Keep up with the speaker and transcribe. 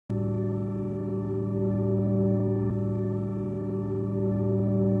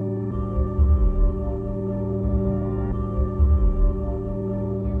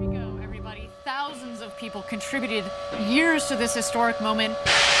contributed years to this historic moment.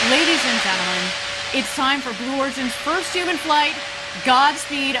 Ladies and gentlemen, it's time for Blue Origin's first human flight.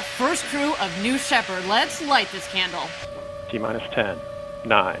 Godspeed, first crew of New Shepard. Let's light this candle. T-minus 10,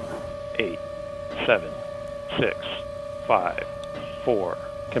 9, 8, 7, 6, 5, 4.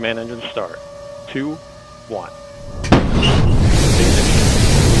 Command engine start. 2, 1.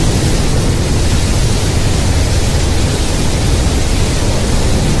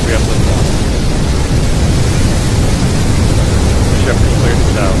 We have liftoff. Shepard cleared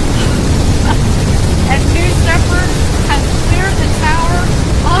the tower. And New Shepard has cleared the tower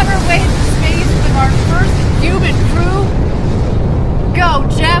on our way to space with our first human crew. Go,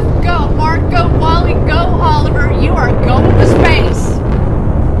 Jeff. Go, Mark. Go, Wally. Go, Oliver. You are going to space.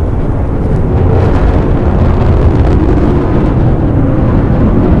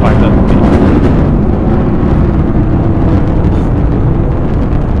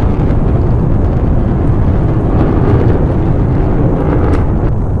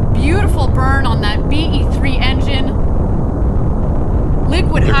 Beautiful burn on that BE3 engine.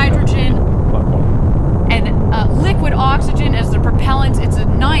 Liquid hydrogen and liquid oxygen as the propellant. It's a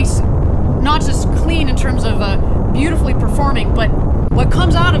nice, not just clean in terms of beautifully performing, but what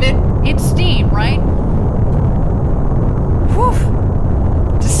comes out of it, it's steam, right? Whew.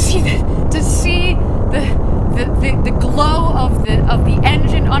 To see the glow of the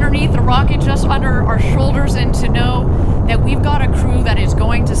engine underneath the rocket, just under our shoulders, and to know that we've got a crew that is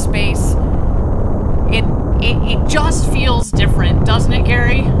going to space. It just feels different, doesn't it,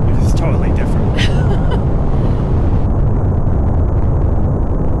 Gary? It is totally different.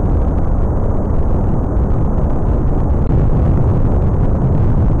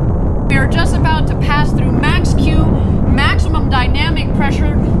 We are just about to pass through max Q, maximum dynamic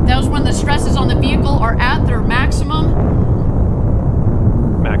pressure. That was when the stresses on the vehicle are at their maximum.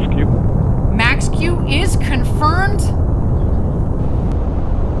 Max Q. Max Q is confirmed.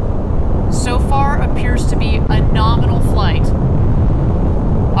 So far appears to be a nominal flight.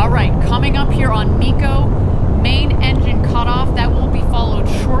 All right, coming up here on MECO, main engine cutoff. That will be followed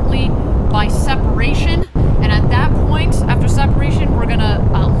shortly by separation. And at that point, after separation, we're gonna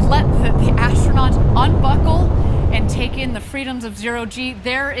let the astronauts unbuckle and take in the freedoms of zero G.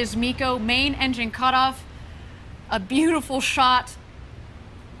 There is MECO, main engine cutoff. A beautiful shot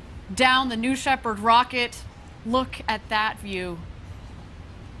down the New Shepard rocket. Look at that view.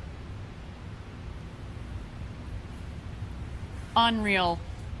 Unreal.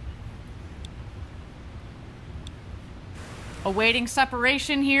 Awaiting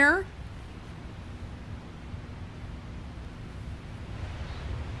separation here.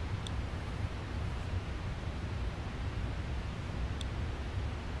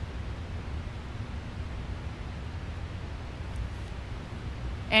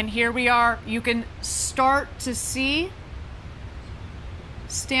 And here we are. You can start to see.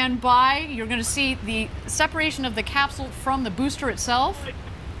 Stand by. You're going to see the separation of the capsule from the booster itself.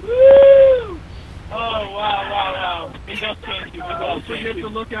 Woo! Oh, wow. It does change you. So you have to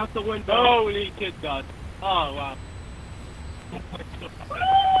look out the window. Holy kid God. Oh, wow.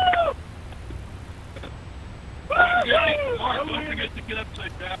 Don't forget to get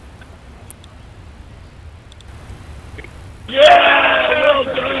upside down. Yeah! Well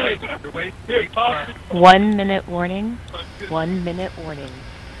done! Here, 1 minute warning. 1 minute warning.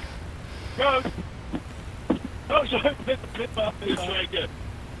 Go! Oh, sorry. It's right good.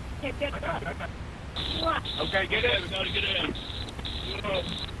 Okay, get in. We gotta get in. Woo!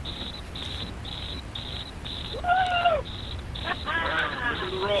 Look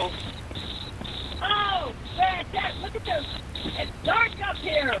at the roll. Oh, fantastic. Look at this. It's dark up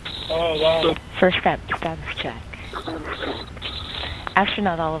here. Oh, wow. First status check.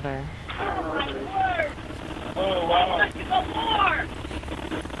 Astronaut Oliver. Oh, my word. Oh, wow. Let's go more.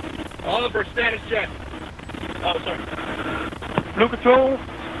 Oliver, status check. Oh, sorry. Blue Control,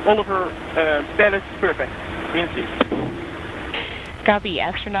 Oliver, status perfect. In seat. Copy,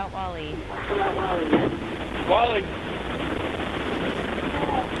 Astronaut Wally. Wally.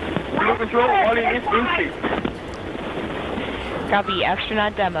 Blue Control, Wally is in seat. Copy,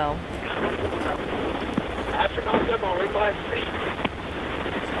 Astronaut Demo. Astronaut demo, in my seat.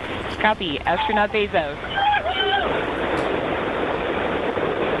 Copy, Astronaut Bezos.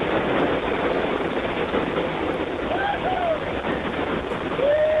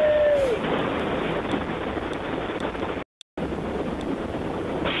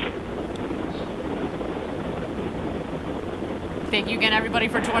 Thank you again, everybody,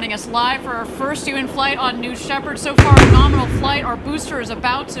 for joining us live for our first human flight on New Shepard. So far, a nominal flight. Our booster is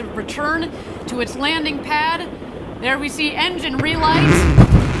about to return to its landing pad. There we see engine relight.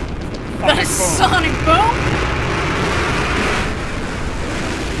 The sonic boom?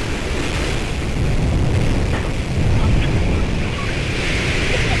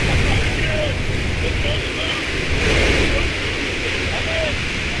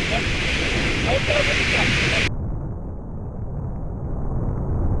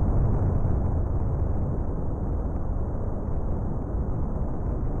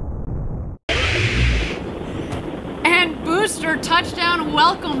 And booster touchdown,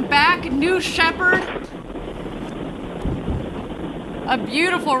 welcome back, new Shepard. A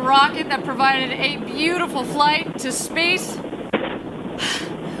beautiful rocket that provided a beautiful flight to space.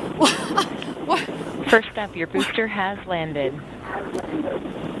 What? First up, your booster has landed.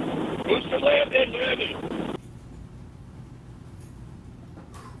 Booster landed, ready.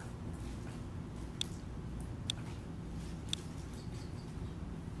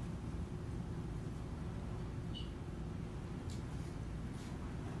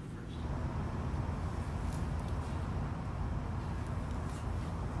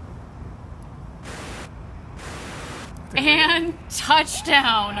 And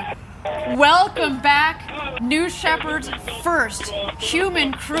touchdown. Welcome back, New Shepard's first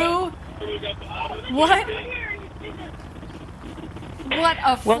human crew. What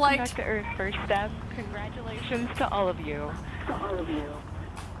a flight. Welcome back to Earth, first up. Congratulations to all of you.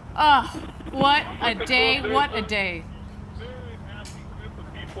 What a day, what a day. Very happy group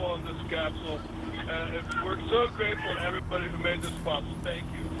of people on this capsule. We're so grateful to everybody who made this possible. Thank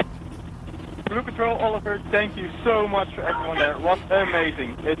you. Blue Control, Oliver, thank you so much for everyone there. It was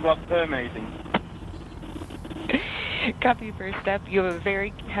amazing. It was amazing. Copy, first up. You have a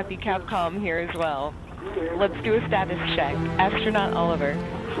very happy Capcom here as well. Let's do a status check. Astronaut Oliver.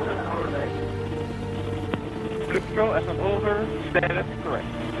 Blue Control, Astronaut Oliver, status correct.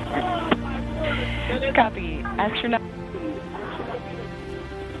 Copy. Astronaut